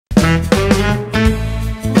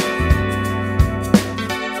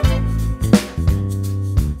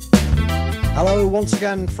Once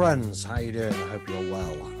again, friends, how you doing? I hope you're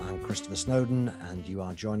well. I'm Christopher Snowdon, and you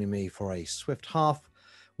are joining me for a swift half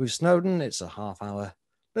with Snowdon. It's a half-hour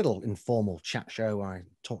little informal chat show where I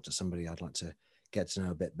talk to somebody I'd like to get to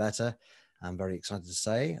know a bit better. I'm very excited to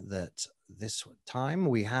say that this time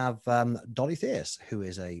we have Dolly Theis, who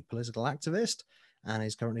is a political activist and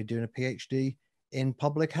is currently doing a PhD in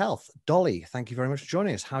public health. Dolly, thank you very much for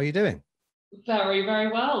joining us. How are you doing? Very,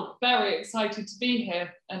 very well. Very excited to be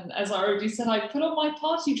here. And as I already said, I put on my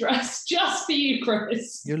party dress just for you,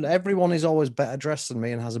 Chris. Everyone is always better dressed than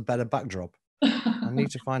me and has a better backdrop. I need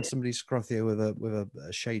to find somebody scruffier with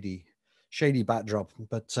a shady backdrop,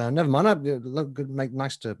 but never mind. Look good.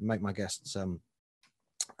 Nice to make my guests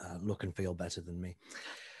look and feel better than me.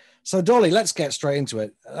 So, Dolly, let's get straight into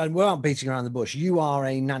it. And without beating around the bush, you are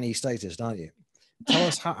a nanny statist, aren't you? Tell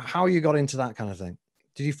us how you got into that kind of thing.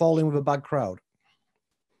 Did you fall in with a bad crowd?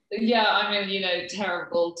 Yeah, I mean,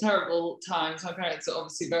 terrible times. My parents are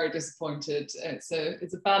obviously very disappointed. It's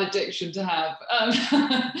a bad addiction to have.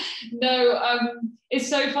 It's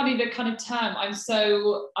so funny, the kind of term.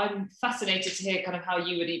 I'm fascinated to hear kind of how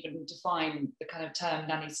you would even define the kind of term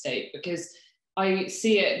nanny state, because I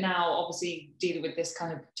see it now, obviously dealing with this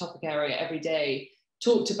kind of topic area every day,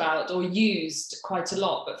 talked about or used quite a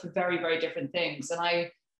lot, but for very, very different things. And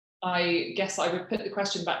I guess I would put the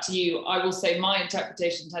question back to you. I will say my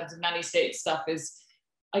interpretation in terms of nanny state stuff is,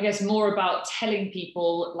 I guess, more about telling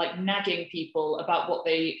people, like nagging people about what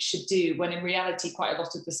they should do, when in reality, quite a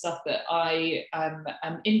lot of the stuff that I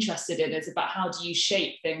am interested in is about how do you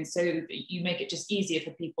shape things so that you make it just easier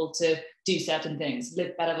for people to do certain things,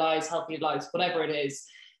 live better lives, healthier lives, whatever it is.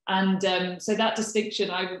 And so that distinction,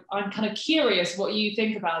 I'm kind of curious what you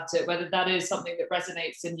think about it, whether that is something that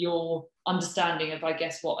resonates in your understanding of, I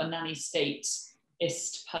guess, what a nanny statist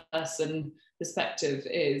person perspective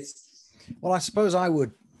is. Well, I suppose I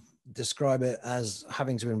would describe it as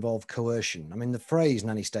having to involve coercion. I mean, the phrase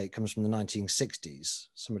nanny state comes from the 1960s.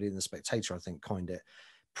 Somebody in The Spectator, I think, coined it,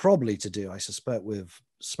 probably to do, I suspect, with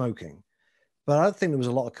smoking. But I think there was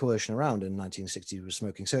a lot of coercion around in the 1960s with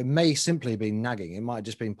smoking. So it may simply be nagging. It might have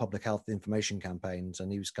just been public health information campaigns.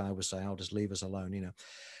 And this guy was saying, "Oh, just leave us alone,"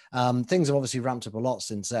 Things have obviously ramped up a lot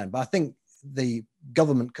since then. But I think the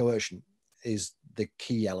government coercion is the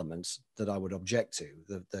key element that I would object to,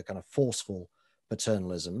 the kind of forceful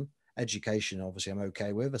paternalism. Education, obviously, I'm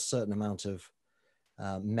okay with. A certain amount of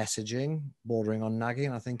messaging bordering on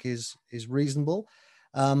nagging, I think, is reasonable.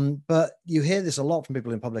 But you hear this a lot from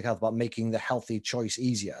people in public health about making the healthy choice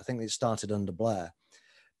easier. I think it started under Blair,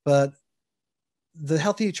 but the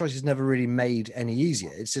healthy choice is never really made any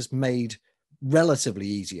easier. It's just made relatively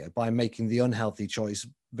easier by making the unhealthy choice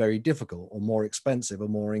very difficult or more expensive or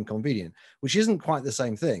more inconvenient, which isn't quite the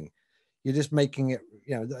same thing. You're just making it,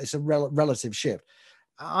 it's a relative shift.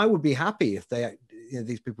 I would be happy if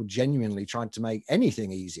these people genuinely tried to make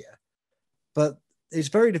anything easier, but it's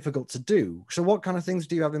very difficult to do. So what kind of things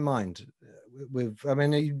do you have in mind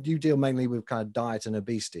you deal mainly with kind of diet and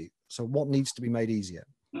obesity. So what needs to be made easier?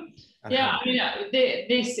 Yeah,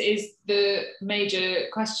 this is the major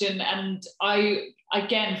question. And I,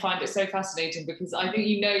 again, find it so fascinating because I think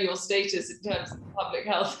your status in terms of public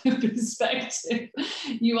health perspective.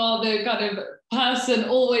 You are the kind of person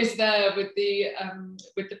always there with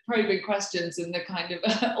the probing questions and the kind of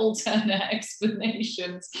alternate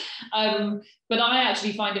explanations. But I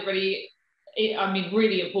actually find it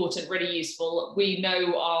really important, really useful. We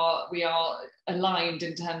are aligned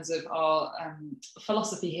in terms of our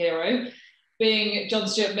philosophy hero, being John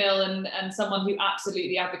Stuart Mill and someone who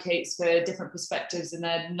absolutely advocates for different perspectives and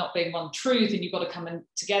there not being one truth, and you've got to come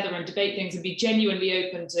together and debate things and be genuinely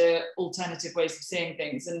open to alternative ways of seeing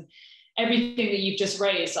things. And everything that you've just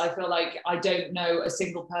raised, I feel like I don't know a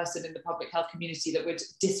single person in the public health community that would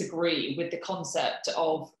disagree with the concept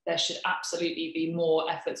of there should absolutely be more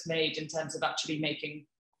efforts made in terms of actually making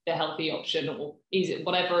the healthy option, or easy,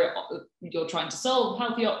 whatever you're trying to solve,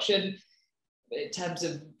 healthy option in terms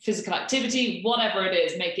of physical activity, whatever it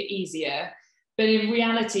is, make it easier. But in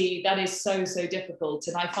reality, that is so, so difficult.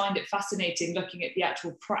 And I find it fascinating looking at the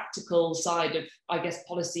actual practical side of, I guess,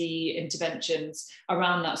 policy interventions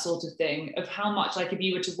around that sort of thing, of how much, like if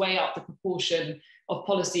you were to weigh up the proportion of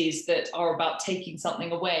policies that are about taking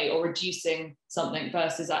something away or reducing something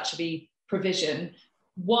versus actually provision.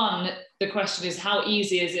 One, the question is, how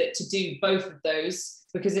easy is it to do both of those?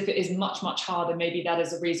 Because if it is much, much harder, maybe that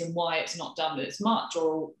is a reason why it's not done as much,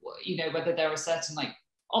 or, whether there are certain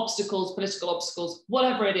obstacles, political obstacles,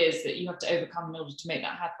 whatever it is that you have to overcome in order to make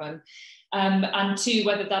that happen. And two,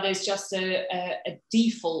 whether that is just a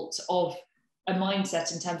default of a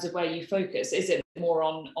mindset in terms of where you focus. Is it more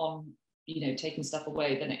on taking stuff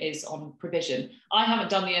away than it is on provision. I haven't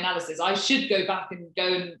done the analysis. I should go back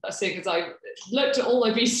and see, because I looked at all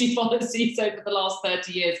obesity policies over the last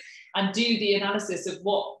 30 years and do the analysis of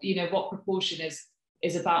what proportion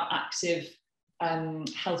is about active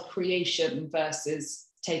health creation versus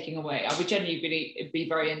taking away. I would genuinely be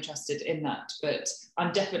very interested in that, but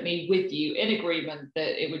I'm definitely with you in agreement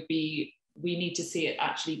that it would be, we need to see it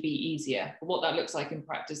actually be easier. But what that looks like in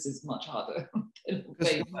practice is much harder.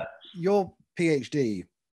 Your PhD,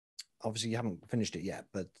 obviously you haven't finished it yet,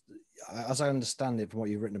 but as I understand it from what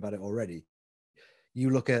you've written about it already,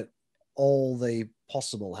 you look at all the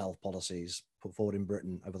possible health policies put forward in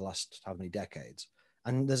Britain over the last how many decades,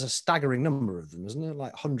 and there's a staggering number of them, isn't there?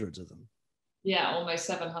 Like hundreds of them. Yeah, almost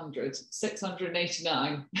 700,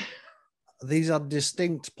 689. These are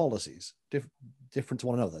distinct policies, different to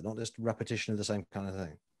one another, not just repetition of the same kind of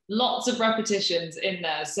thing. Lots of repetitions in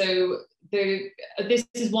there. So this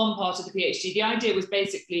is one part of the PhD. The idea was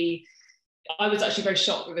basically, I was actually very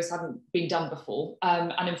shocked that this hadn't been done before.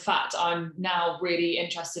 And in fact, I'm now really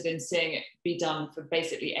interested in seeing it be done for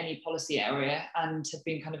basically any policy area, and have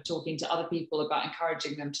been kind of talking to other people about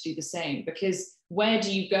encouraging them to do the same. Because where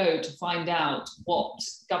do you go to find out what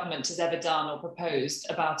government has ever done or proposed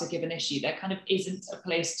about a given issue? There kind of isn't a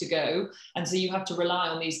place to go. And so you have to rely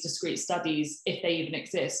on these discrete studies, if they even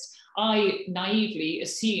exist. I naively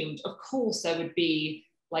assumed, of course, there would be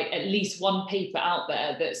like at least one paper out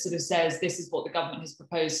there that sort of says this is what the government has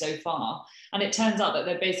proposed so far. And it turns out that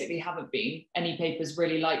there basically haven't been any papers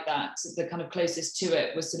really like that. So the kind of closest to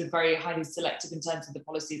it was sort of very highly selective in terms of the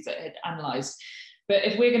policies that it had analysed. But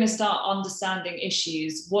if we're going to start understanding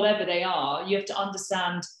issues, whatever they are, you have to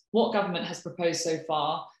understand what government has proposed so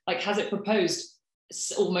far. Like, has it proposed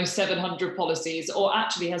almost 700 policies, or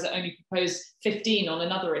actually has it only proposed 15 on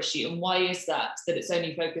another issue? And why is that it's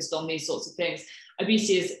only focused on these sorts of things?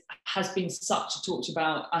 Obesity has been such a talked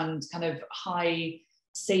about and kind of high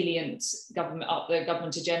salient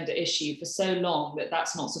government agenda issue for so long that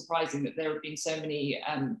that's not surprising that there have been so many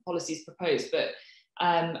policies proposed. But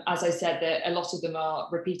as I said, a lot of them are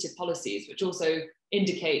repeated policies, which also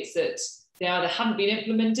indicates that they either haven't been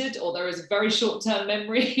implemented, or there is a very short-term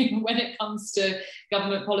memory when it comes to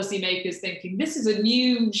government policymakers thinking this is a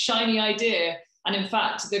new shiny idea. And in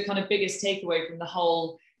fact, the kind of biggest takeaway from the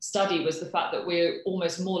whole study was the fact that we're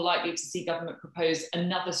almost more likely to see government propose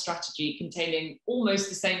another strategy containing almost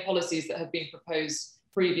the same policies that have been proposed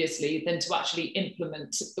previously than to actually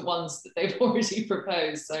implement the ones that they've already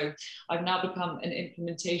proposed. So I've now become an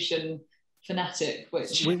implementation fanatic.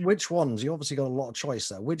 Which ones? You obviously got a lot of choice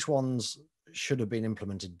there. Which ones should have been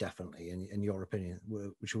implemented definitely, in your opinion,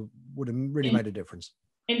 which would have really made a difference?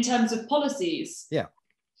 In terms of policies? Yeah.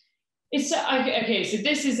 It's okay. So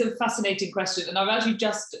this is a fascinating question, and I've actually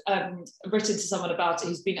just written to someone about it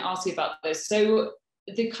who's been asking about this. So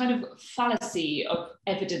the kind of fallacy of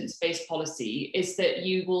evidence-based policy is that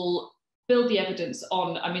you will build the evidence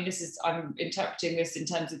on, I'm interpreting this in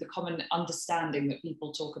terms of the common understanding that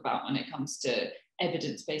people talk about when it comes to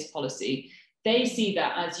evidence-based policy. They see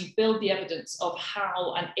that as you build the evidence of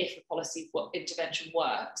how and if a policy intervention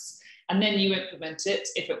works, and then you implement it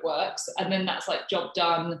if it works, and then that's like job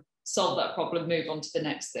done, solve that problem, move on to the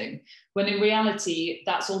next thing. When in reality,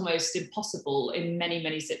 that's almost impossible in many,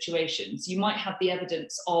 many situations. You might have the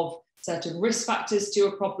evidence of certain risk factors to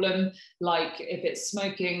a problem, like if it's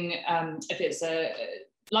smoking, if it's a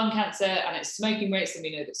lung cancer and it's smoking rates, then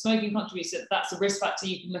we know that smoking contributes, that's a risk factor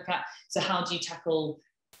you can look at. So how do you tackle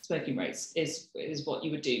smoking rates is what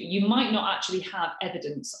you would do. You might not actually have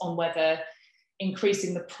evidence on whether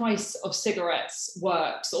increasing the price of cigarettes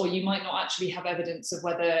works, or you might not actually have evidence of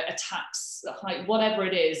whether a tax hike, whatever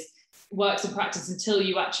it is, works in practice until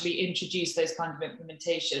you actually introduce those kind of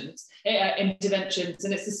interventions. And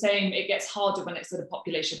it's the same, it gets harder when it's at a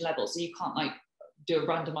population level. So you can't like do a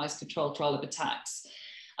randomized control trial of a tax.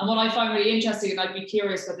 And what I find really interesting, and I'd be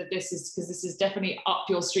curious whether this is, because this is definitely up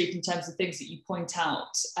your street in terms of things that you point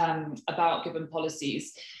out about given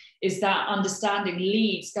policies, is that understanding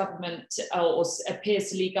leads government, or appears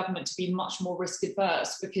to lead government to be much more risk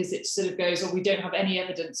adverse, because it sort of goes, oh, we don't have any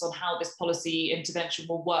evidence on how this policy intervention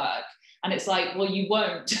will work. And it's like, well, you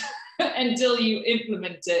won't until you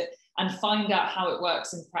implement it and find out how it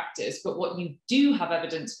works in practice. But what you do have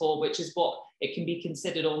evidence for, which is what it can be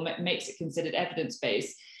considered or makes it considered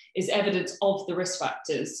evidence-based, is evidence of the risk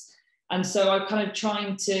factors. And so I'm kind of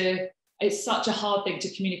trying to it's such a hard thing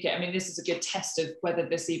to communicate. I mean, this is a good test of whether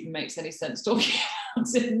this even makes any sense talking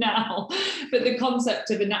about it now. But the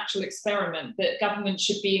concept of a natural experiment, that government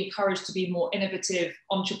should be encouraged to be more innovative,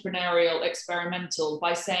 entrepreneurial, experimental,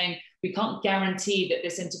 by saying we can't guarantee that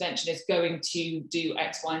this intervention is going to do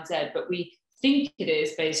X, Y, and Z, but we think it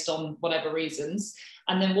is based on whatever reasons.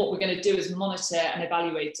 And then what we're going to do is monitor and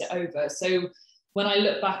evaluate it over. So when I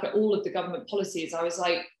look back at all of the government policies, I was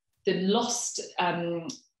like, the loss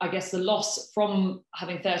from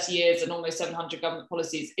having 30 years and almost 700 government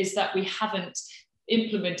policies is that we haven't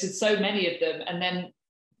implemented so many of them and then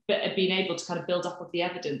been able to kind of build up of the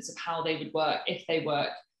evidence of how they would work, if they work.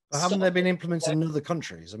 But haven't they been implemented in other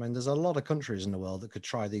countries? I mean, there's a lot of countries in the world that could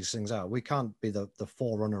try these things out. We can't be the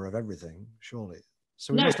forerunner of everything, surely.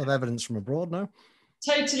 So we must have evidence from abroad, no?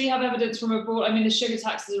 Totally have evidence from abroad. I mean, the sugar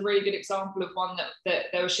tax is a really good example of one that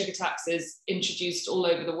there were sugar taxes introduced all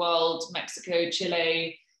over the world, Mexico,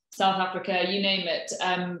 Chile, South Africa, you name it,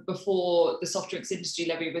 before the soft drinks industry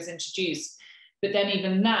levy was introduced. But then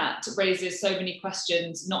even that raises so many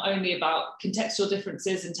questions, not only about contextual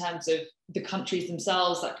differences in terms of the countries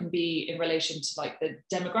themselves, that can be in relation to like the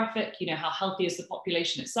demographic, you know, how healthy is the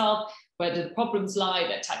population itself, where do the problems lie,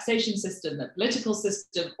 their taxation system, their political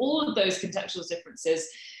system, all of those contextual differences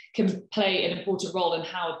can play an important role in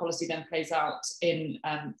how a policy then plays out in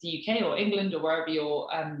the UK or England or wherever you're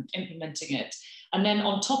implementing it. And then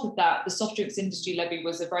on top of that, the soft drinks industry levy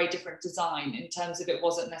was a very different design in terms of it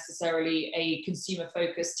wasn't necessarily a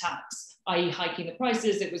consumer-focused tax, i.e. hiking the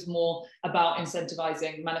prices. It was more about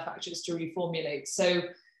incentivizing manufacturers to reformulate. So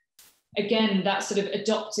again, that sort of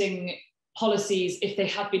adopting policies, if they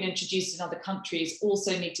have been introduced in other countries,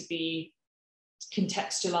 also need to be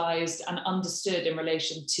contextualized and understood in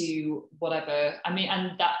relation to whatever. I mean,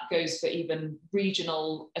 and that goes for even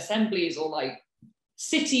regional assemblies or like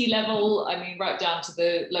city level, I mean, right down to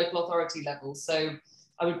the local authority level. So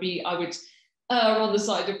I would err on the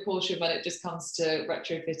side of caution when it just comes to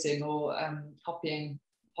retrofitting or copying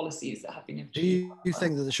policies that have been introduced. Do you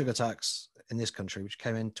think that the sugar tax in this country, which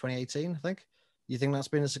came in 2018, I think, you think that's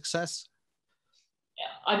been a success?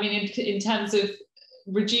 Yeah, I mean, in terms of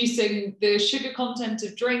reducing the sugar content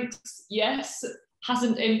of drinks, yes,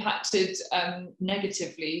 hasn't impacted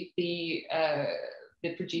negatively the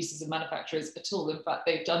producers and manufacturers at all. In fact,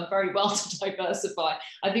 they've done very well to diversify.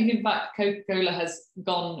 I think, in fact, Coca-Cola has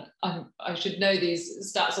gone, I should know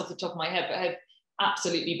these stats off the top of my head, but have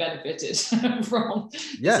absolutely benefited from.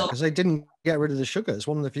 Yeah, because they didn't get rid of the sugar. It's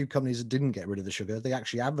one of the few companies that didn't get rid of the sugar. They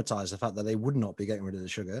actually advertised the fact that they would not be getting rid of the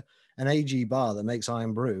sugar. An AG bar that makes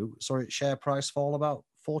Iron Brew saw its share price fall about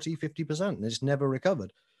 40, 50%, and it's never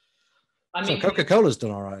recovered. I mean, so Coca-Cola's done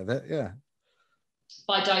all right with it, yeah.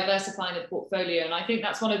 By diversifying the portfolio. And I think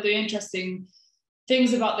that's one of the interesting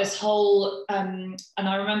things about this whole, and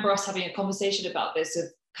I remember us having a conversation about this, of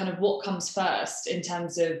kind of what comes first in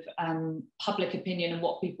terms of public opinion and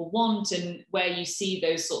what people want, and where you see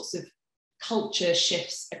those sorts of culture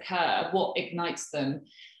shifts occur, what ignites them.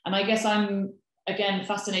 And I guess I'm, again,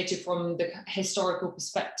 fascinated from the historical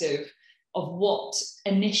perspective of what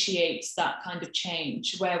initiates that kind of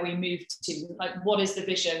change, where we move to, like, what is the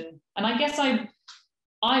vision? And I guess I'm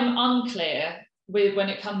unclear with when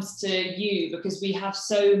it comes to you, because we have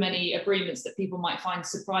so many agreements that people might find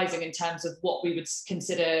surprising in terms of what we would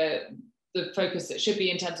consider the focus that should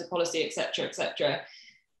be in terms of policy, et cetera, et cetera.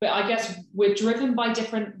 But I guess we're driven by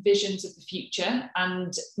different visions of the future.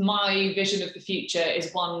 And my vision of the future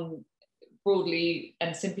is one, broadly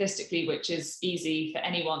and simplistically, which is easy for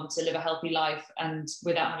anyone to live a healthy life and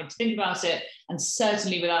without having to think about it, and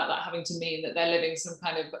certainly without that having to mean that they're living some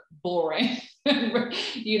kind of boring,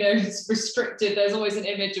 you know, it's restricted. There's always an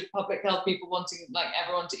image of public health people wanting, like,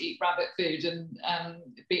 everyone to eat rabbit food and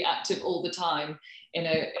be active all the time in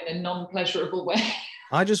a non-pleasurable way.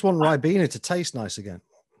 I just want Ribena to taste nice again.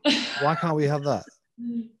 Why can't we have that?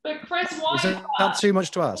 But Chris, why is that too much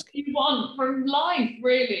to ask? What do you want from life,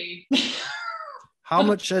 really? How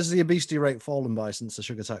much has the obesity rate fallen by since the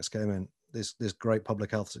sugar tax came in? This great public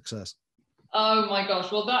health success. Oh my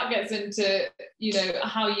gosh, well, that gets into, you know,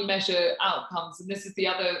 how you measure outcomes. And this is the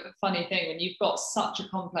other funny thing, when you've got such a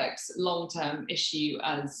complex long-term issue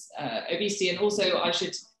as obesity. And also, I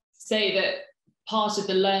should say that part of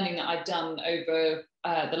the learning that I've done over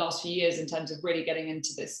the last few years in terms of really getting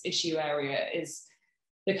into this issue area is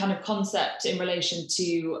the kind of concept in relation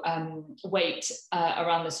to weight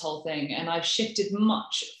around this whole thing. And I've shifted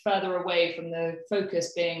much further away from the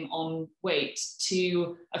focus being on weight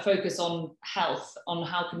to a focus on health, on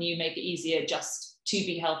how can you make it easier just to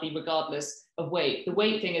be healthy regardless of weight. The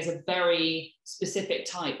weight thing is a very specific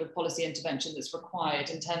type of policy intervention that's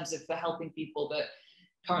required in terms of for helping people that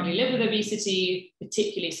currently live with obesity,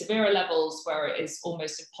 particularly severe levels where it is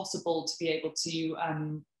almost impossible to be able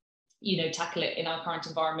to tackle it in our current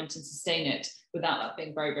environment and sustain it without that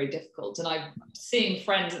being very, very difficult. And I'm seeing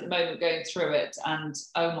friends at the moment going through it, and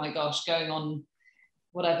oh my gosh, going on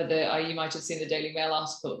whatever you might have seen the Daily Mail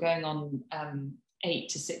article, going on 8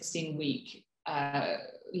 to 16 week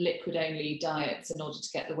liquid only diets in order to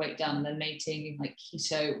get the weight down, and then maintaining like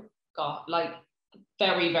keto, like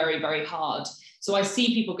very, very, very hard. So I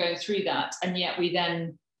see people going through that, and yet we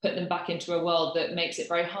then put them back into a world that makes it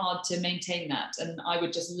very hard to maintain that. And I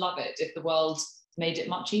would just love it if the world made it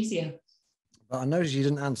much easier. But I noticed you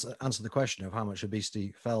didn't answer the question of how much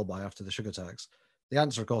obesity fell by after the sugar tax. The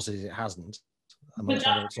answer, of course, is it hasn't. Amongst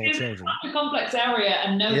adults or children. It's a complex area,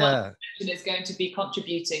 and no one is going to be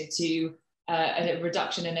contributing to a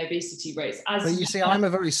reduction in obesity rates. But you see, I'm a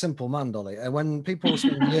very simple man, Dolly. And when people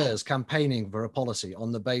spend years campaigning for a policy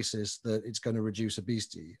on the basis that it's going to reduce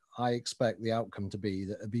obesity, I expect the outcome to be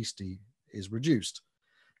that obesity is reduced.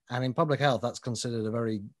 And in public health, that's considered a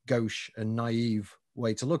very gauche and naive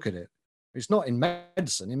way to look at it. It's not in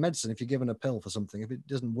medicine. In medicine, if you're given a pill for something, if it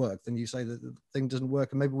doesn't work, then you say that the thing doesn't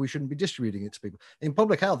work and maybe we shouldn't be distributing it to people. In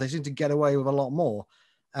public health, they seem to get away with a lot more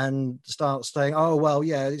and start saying, oh, well,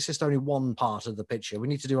 yeah, it's just only one part of the picture. We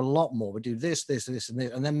need to do a lot more. We do this, this, this, and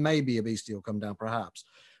this, and then maybe obesity will come down perhaps,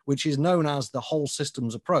 which is known as the whole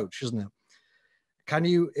systems approach, isn't it? Can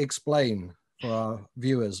you explain for our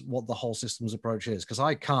viewers what the whole systems approach is? Because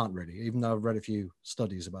I can't really, even though I've read a few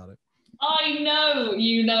studies about it. I know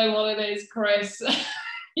you know what it is, Chris.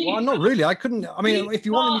 Well, not really. I couldn't. I mean, if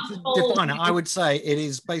you wanted me to define it, I would say it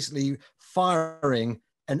is basically firing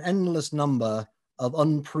an endless number of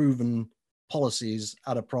unproven policies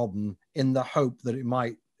at a problem in the hope that it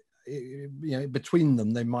might, between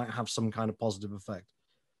them, they might have some kind of positive effect.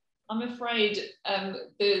 I'm afraid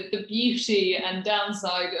the beauty and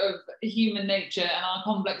downside of human nature and our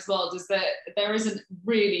complex world is that there isn't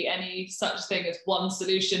really any such thing as one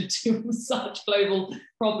solution to such global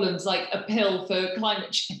problems, like a pill for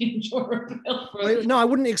climate change or a pill for... No, I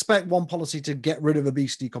wouldn't expect one policy to get rid of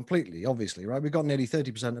obesity completely, obviously, right? We've got nearly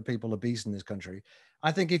 30% of people obese in this country.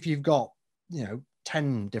 I think if you've got,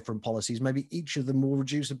 10 different policies, maybe each of them will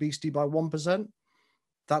reduce obesity by 1%.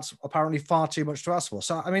 That's apparently far too much to ask for.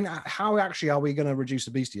 So, I mean, how actually are we going to reduce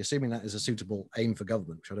obesity, assuming that is a suitable aim for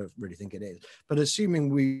government, which I don't really think it is, but assuming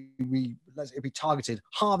it be targeted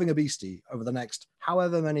halving obesity over the next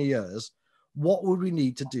however many years, what would we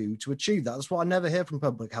need to do to achieve that? That's what I never hear from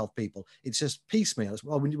public health people. It's just piecemeal. It's,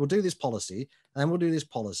 well, we'll do this policy, and then we'll do this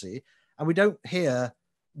policy, and we don't hear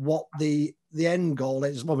what the end goal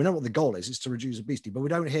is. Well, we know what the goal is, it's to reduce obesity, but we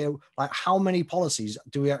don't hear like how many policies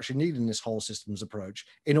do we actually need in this whole systems approach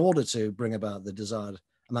in order to bring about the desired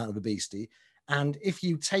amount of obesity. And if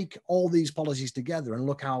you take all these policies together and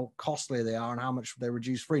look how costly they are and how much they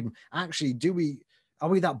reduce freedom, actually, are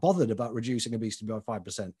we that bothered about reducing obesity by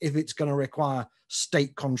 5% if it's going to require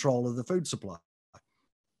state control of the food supply?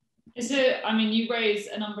 You raise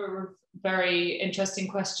a number of very interesting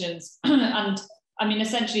questions. And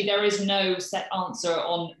essentially, there is no set answer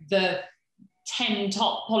on the 10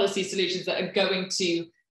 top policy solutions that are going to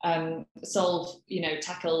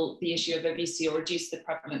tackle the issue of obesity or reduce the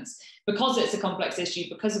prevalence. Because it's a complex issue,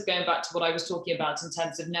 because of going back to what I was talking about in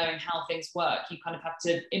terms of knowing how things work, you kind of have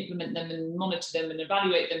to implement them and monitor them and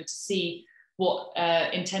evaluate them to see what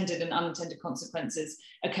intended and unintended consequences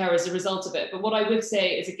occur as a result of it. But what I would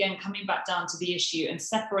say is, again, coming back down to the issue and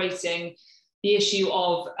separating the issue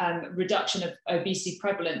of reduction of obesity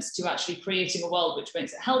prevalence to actually creating a world which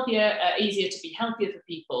makes it healthier, easier to be healthier for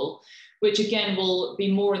people, which again will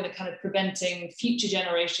be more in the kind of preventing future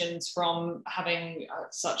generations from having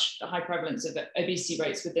such a high prevalence of obesity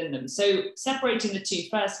rates within them. So separating the two,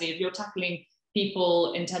 firstly, if you're tackling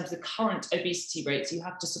people in terms of current obesity rates, you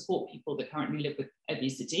have to support people that currently live with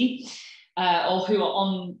obesity. Or who are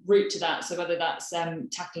en route to that. So whether that's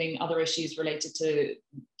tackling other issues related to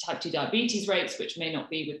type 2 diabetes rates, which may not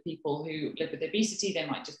be with people who live with obesity, they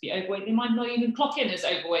might just be overweight. They might not even clock in as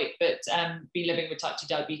overweight, but be living with type 2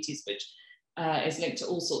 diabetes, which is linked to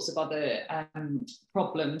all sorts of other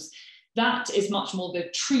problems. That is much more the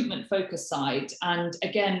treatment focus side. And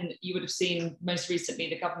again, you would have seen most recently,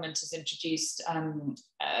 the government has introduced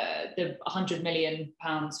the £100 million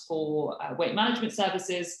for weight management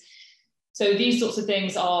services. So these sorts of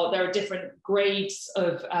things there are different grades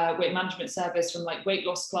of weight management service, from like weight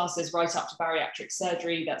loss classes right up to bariatric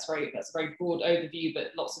surgery. That's a very broad overview,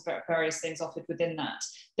 but lots of various things offered within that.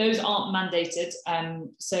 Those aren't mandated.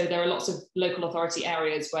 So there are lots of local authority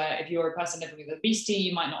areas where if you're a person living with obesity,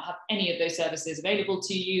 you might not have any of those services available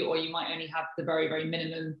to you, or you might only have the very, very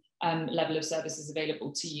minimum level of services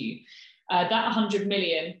available to you. That 100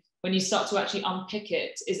 million, when you start to actually unpick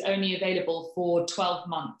it, is only available for 12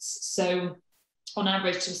 months. So on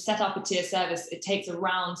average, to set up a tier service, it takes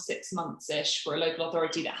around 6 months-ish for a local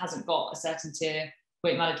authority that hasn't got a certain tier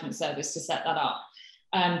weight management service to set that up,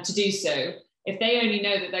 to do so. If they only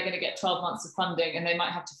know that they're going to get 12 months of funding and they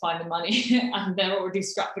might have to find the money and they're already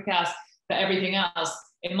strapped for cash for everything else,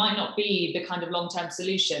 it might not be the kind of long-term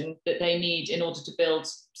solution that they need in order to build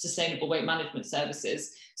sustainable weight management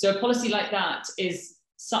services. So a policy like that is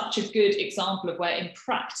such a good example of where in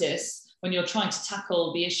practice, when you're trying to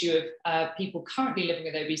tackle the issue of people currently living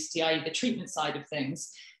with obesity, i.e. the treatment side of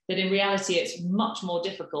things, that in reality it's much more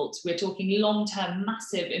difficult. We're talking long-term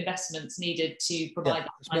massive investments needed to provide that.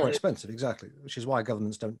 It's more expensive, exactly, which is why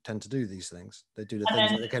governments don't tend to do these things. They do the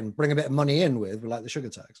things that they can bring a bit of money in with, like the sugar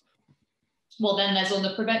tax. Well, then there's on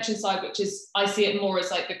the prevention side, which is, I see it more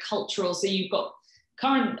as like the cultural. So you've got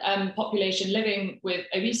current population living with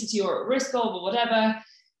obesity or at risk of or whatever,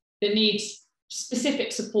 that needs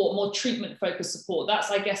specific support, more treatment focused support.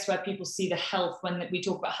 That's, I guess, where people see the health. When we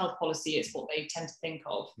talk about health policy, it's what they tend to think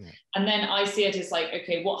of. Yeah. And then I see it as like,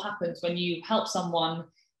 okay, what happens when you help someone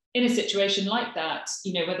in a situation like that,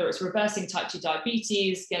 you know, whether it's reversing type 2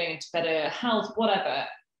 diabetes, getting into better health, whatever,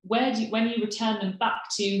 when you return them back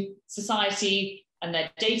to society and their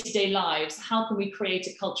day-to-day lives, how can we create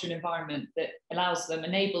a culture and environment that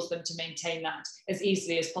enables them to maintain that as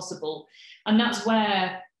easily as possible? And that's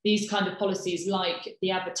where these kind of policies, like the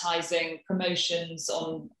advertising, promotions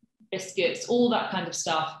on biscuits, all that kind of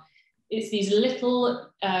stuff, it's these little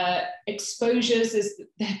exposures, as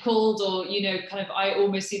they're called, or, you know, kind of, I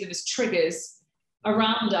almost see them as triggers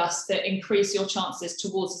around us that increase your chances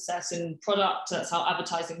towards a certain product. That's how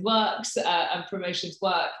advertising works and promotions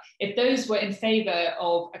work. If those were in favor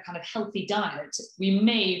of a kind of healthy diet, we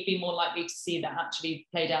may be more likely to see that actually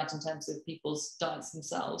played out in terms of people's diets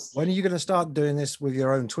themselves. When are you going to start doing this with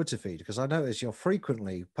your own Twitter feed? Because I notice you're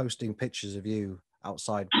frequently posting pictures of you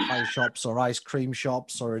outside pie shops or ice cream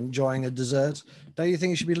shops or enjoying a dessert. Don't you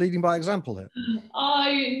think you should be leading by example here?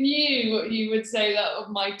 I knew you would say that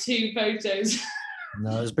of my 2 photos.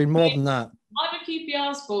 No, there's been more than that. I'm a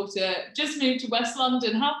QPR supporter, just moved to West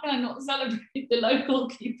London. How can I not celebrate the local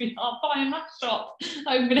QPR pie and mash shop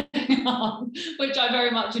opening up, which I very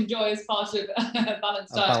much enjoy as part of a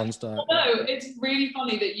balanced diet. Although it's really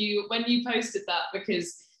funny that when you posted that,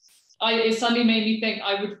 because it suddenly made me think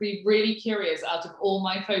I would be really curious out of all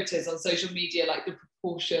my photos on social media, like the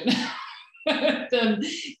proportion.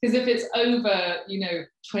 Because if it's over,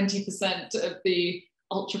 20% of the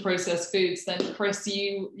ultra processed foods, then Chris,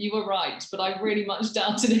 you were right, but I really much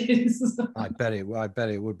doubt it is. I bet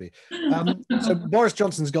it would be. So Boris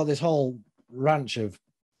Johnson's got this whole ranch of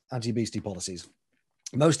anti-obesity policies,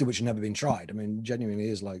 most of which have never been tried. I mean, genuinely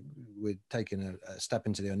is like we're taking a step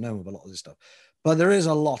into the unknown with a lot of this stuff, but there is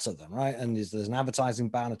a lot of them, right? And there's an advertising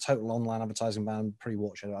ban, a total online advertising ban,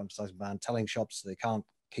 pre-watch advertising ban, telling shops they can't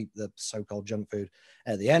keep the so-called junk food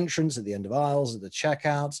at the entrance, at the end of aisles, at the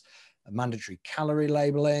checkouts, mandatory calorie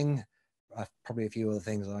labeling, probably a few other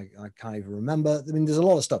things I can't even remember. I mean, there's a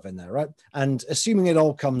lot of stuff in there, right? And assuming it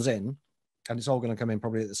all comes in, and it's all going to come in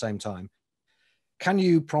probably at the same time, can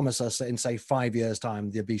you promise us that in, say, 5 years' time,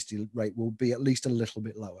 the obesity rate will be at least a little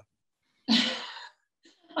bit lower?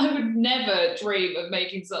 I would never dream of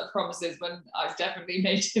making such promises when I've definitely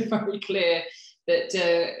made it very clear that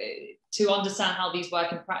to understand how these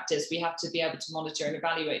work in practice, we have to be able to monitor and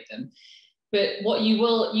evaluate them. But what you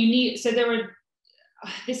need, so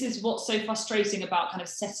this is what's so frustrating about kind of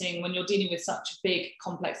setting, when you're dealing with such big,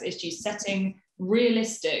 complex issues, setting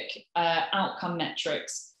realistic outcome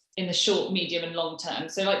metrics in the short, medium, and long term.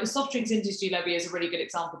 So like the soft drinks industry levy is a really good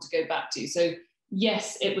example to go back to. So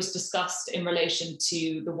yes, it was discussed in relation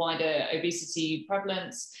to the wider obesity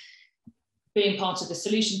prevalence, being part of the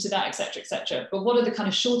solution to that, et cetera, et cetera. But what are the kind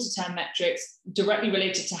of shorter term metrics directly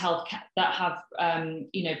related to health that have,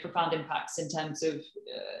 profound impacts in terms of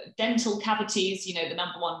dental cavities? The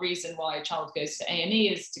number one reason why a child goes to A&E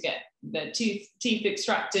is to get their teeth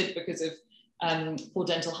extracted because of poor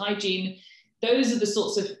dental hygiene. Those are the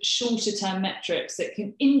sorts of shorter term metrics that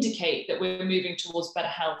can indicate that we're moving towards better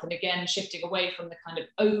health. And again, shifting away from the kind of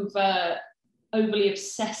overly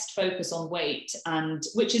obsessed focus on weight, and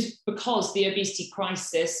which is because the obesity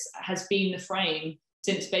crisis has been the frame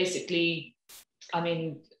since basically,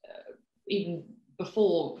 even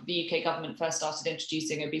before the UK government first started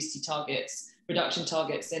introducing obesity reduction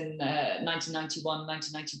targets in 1991,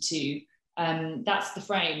 1992. That's the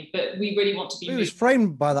frame, but we really want to be. It was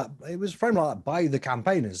framed by that. It was framed like that by the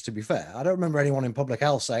campaigners. To be fair, I don't remember anyone in public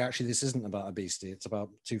health saying, "Actually, this isn't about obesity; it's about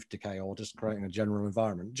tooth decay or just creating a general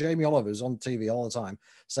environment." Jamie Oliver's on TV all the time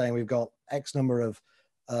saying we've got X number of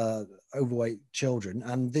overweight children,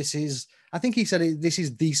 and this is. I think he said this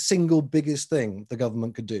is the single biggest thing the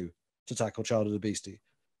government could do to tackle childhood obesity.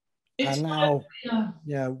 And now,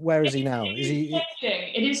 where is he now? Is he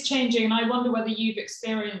changing? It is changing, and I wonder whether you've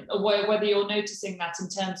experienced, or whether you're noticing that in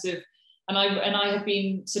terms of. And I have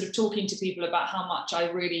been sort of talking to people about how much I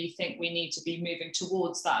really think we need to be moving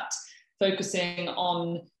towards that, focusing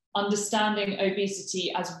on understanding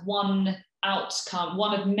obesity as one outcome,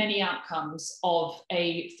 one of many outcomes of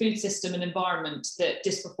a food system and environment that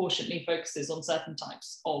disproportionately focuses on certain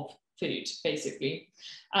types of food, basically,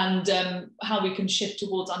 and how we can shift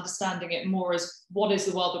towards understanding it more as what is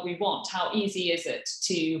the world that we want? How easy is it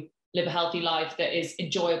to live a healthy life that is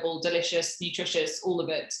enjoyable, delicious, nutritious, all of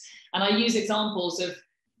it? And I use examples of,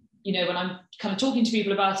 when I'm kind of talking to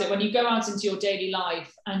people about it, when you go out into your daily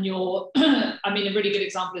life and you're, I mean, a really good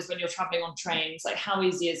example is when you're traveling on trains, like how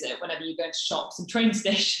easy is it whenever you go into shops and train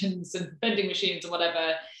stations and vending machines or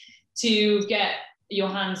whatever, to get your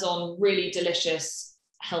hands on really delicious,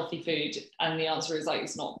 healthy food? And the answer is like,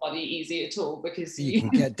 it's not bloody easy at all, because you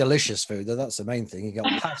can get delicious food. That's the main thing. You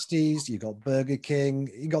got pasties, you got Burger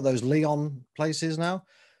King, you got those Leon places now,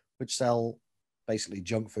 which sell basically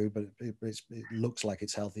junk food, but it looks like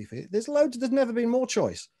it's healthy food. There's loads. There's never been more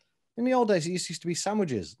choice. In the old days, it used to be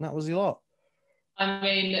sandwiches, and that was a lot. I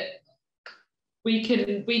mean, we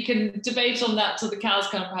can debate on that till the cows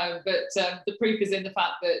come home, but the proof is in the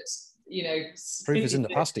fact that, proof is in the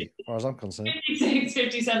pasty, as far as I'm concerned.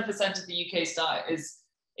 57% of the UK's diet is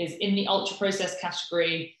in the ultra processed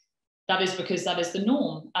category. That is because that is the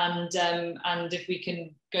norm, and if we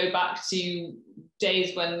can go back to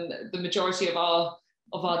days when the majority of our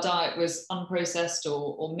diet was unprocessed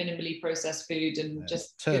or minimally processed food, and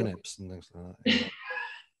just turnips and things like that.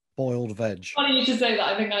 Boiled veg. Funny you should say that.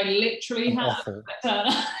 I think I literally have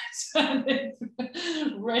turnip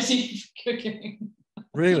ready for cooking.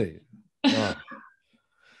 Really? Right.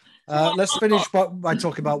 Let's finish by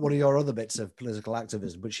talking about one of your other bits of political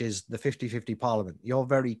activism, which is the 50-50 parliament. You're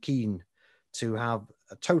very keen to have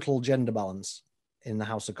a total gender balance in the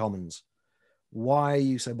House of Commons. Why are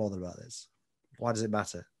you so bothered about this? Why does it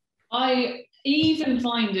matter? I even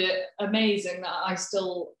find it amazing that I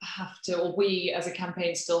still have to, or we as a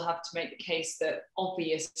campaign still have to make the case that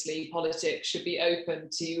obviously politics should be open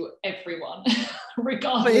to everyone,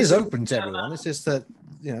 regardless. Well, it is open to everyone. It's just that,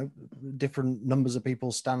 different numbers of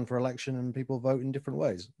people stand for election and people vote in different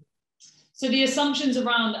ways. So the assumptions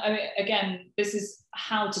around, again, this is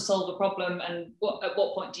how to solve a problem, and at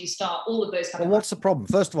what point do you start? All of those kind of. What's the problem?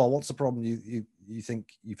 First of all, what's the problem you think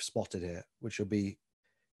you've spotted here, which will be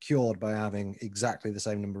cured by having exactly the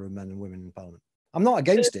same number of men and women in Parliament? I'm not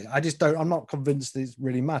against it. I'm not convinced this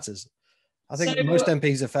really matters. I think most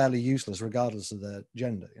MPs are fairly useless regardless of their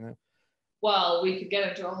gender, Well, we could get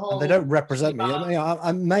into a whole. And they don't represent me.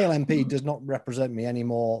 A male MP does not represent me any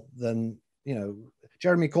more than,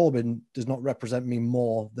 Jeremy Corbyn does not represent me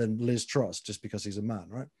more than Liz Truss just because he's a man,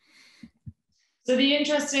 right? So the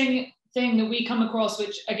interesting thing that we come across,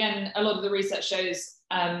 which again, a lot of the research shows,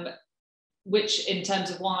 which in terms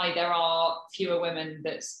of why there are fewer women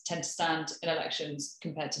that tend to stand in elections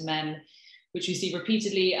compared to men, which we see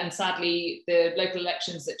repeatedly, and sadly, the local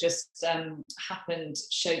elections that just happened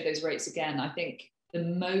showed those rates again. I think the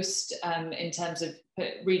most in terms of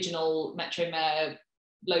regional, metro mayor,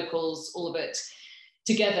 locals, all of it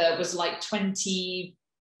together was like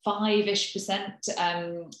 25-ish%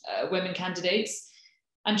 women candidates.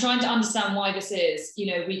 And trying to understand why this is,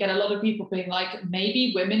 we get a lot of people being like,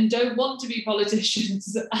 maybe women don't want to be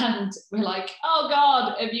politicians. And we're like, oh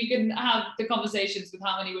God, if you can have the conversations with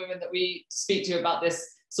how many women that we speak to about this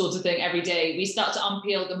sort of thing every day, we start to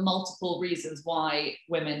unpeel the multiple reasons why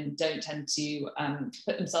women don't tend to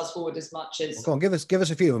put themselves forward as much as. Well, go on, give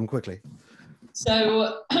us a few of them quickly.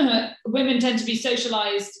 So women tend to be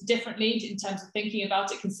socialized differently in terms of thinking about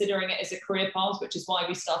it, considering it as a career path, which is why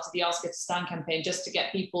we started the Ask Her to Stand campaign, just to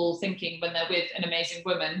get people thinking when they're with an amazing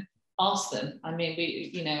woman, ask them. I mean,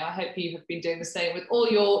 I hope you have been doing the same with all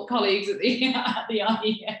your colleagues at the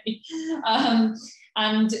IEA.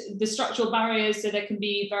 And the structural barriers, so there can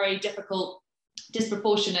be very difficult,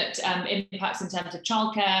 disproportionate impacts in terms of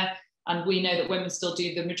childcare. And we know that women still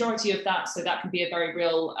do the majority of that. So that can be a very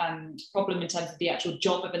real problem in terms of the actual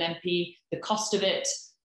job of an MP, the cost of it.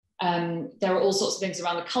 There are all sorts of things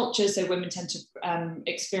around the culture. So women tend to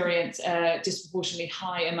experience a disproportionately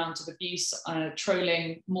high amount of abuse,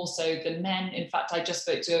 trolling more so than men. In fact, I just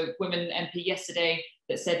spoke to a women MP yesterday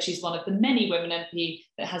that said she's one of the many women MP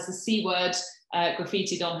that has the C word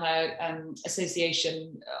graffitied on her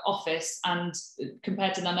association office. And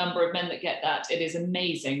compared to the number of men that get that, it is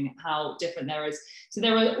amazing how different there is. So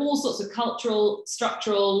there are all sorts of cultural,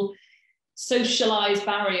 structural, socialized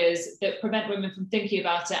barriers that prevent women from thinking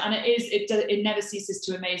about it. And it never ceases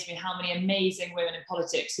to amaze me how many amazing women in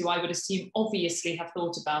politics who I would assume obviously have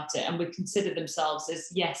thought about it and would consider themselves as,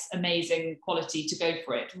 yes, amazing quality to go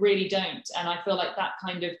for it, really don't. And I feel like that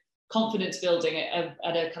kind of confidence building at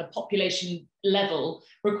a kind of population level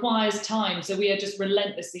requires time. So we are just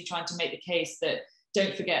relentlessly trying to make the case that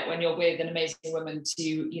don't forget when you're with an amazing woman to,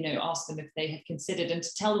 you know, ask them if they have considered and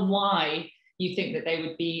to tell them why you think that they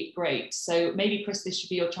would be great. So maybe, Chris, this should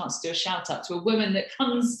be your chance to do a shout out to a woman that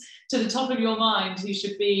comes to the top of your mind who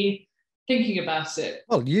should be thinking about it.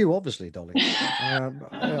 Well, you obviously, Dolly.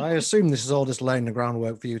 I assume this is all just laying the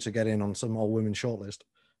groundwork for you to get in on some all-women shortlist.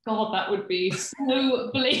 God, that would be so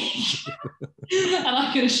bleak. And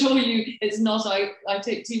I can assure you it's not. I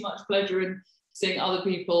take too much pleasure in seeing other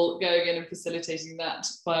people going in and facilitating that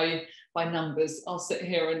by numbers. I'll sit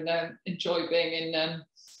here and enjoy being in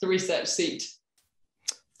the research seat.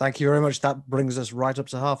 Thank you very much. That brings us right up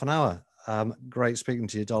to half an hour. Great speaking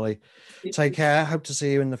to you, Dolly. Take care. Hope to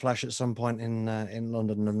see you in the flesh at some point in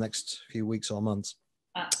London in the next few weeks or months.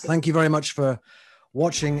 Absolutely. Thank you very much for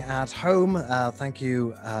watching at home. Thank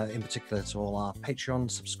you in particular to all our Patreon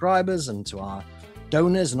subscribers and to our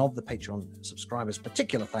donors, and of the Patreon subscribers,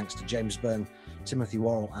 particular thanks to James Byrne, Timothy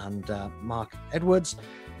Worrell and Mark Edwards.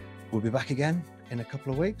 We'll be back again in a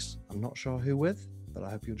couple of weeks. I'm not sure who with, but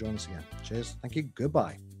I hope you'll join us again. Cheers. Thank you.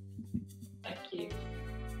 Goodbye. Thank you.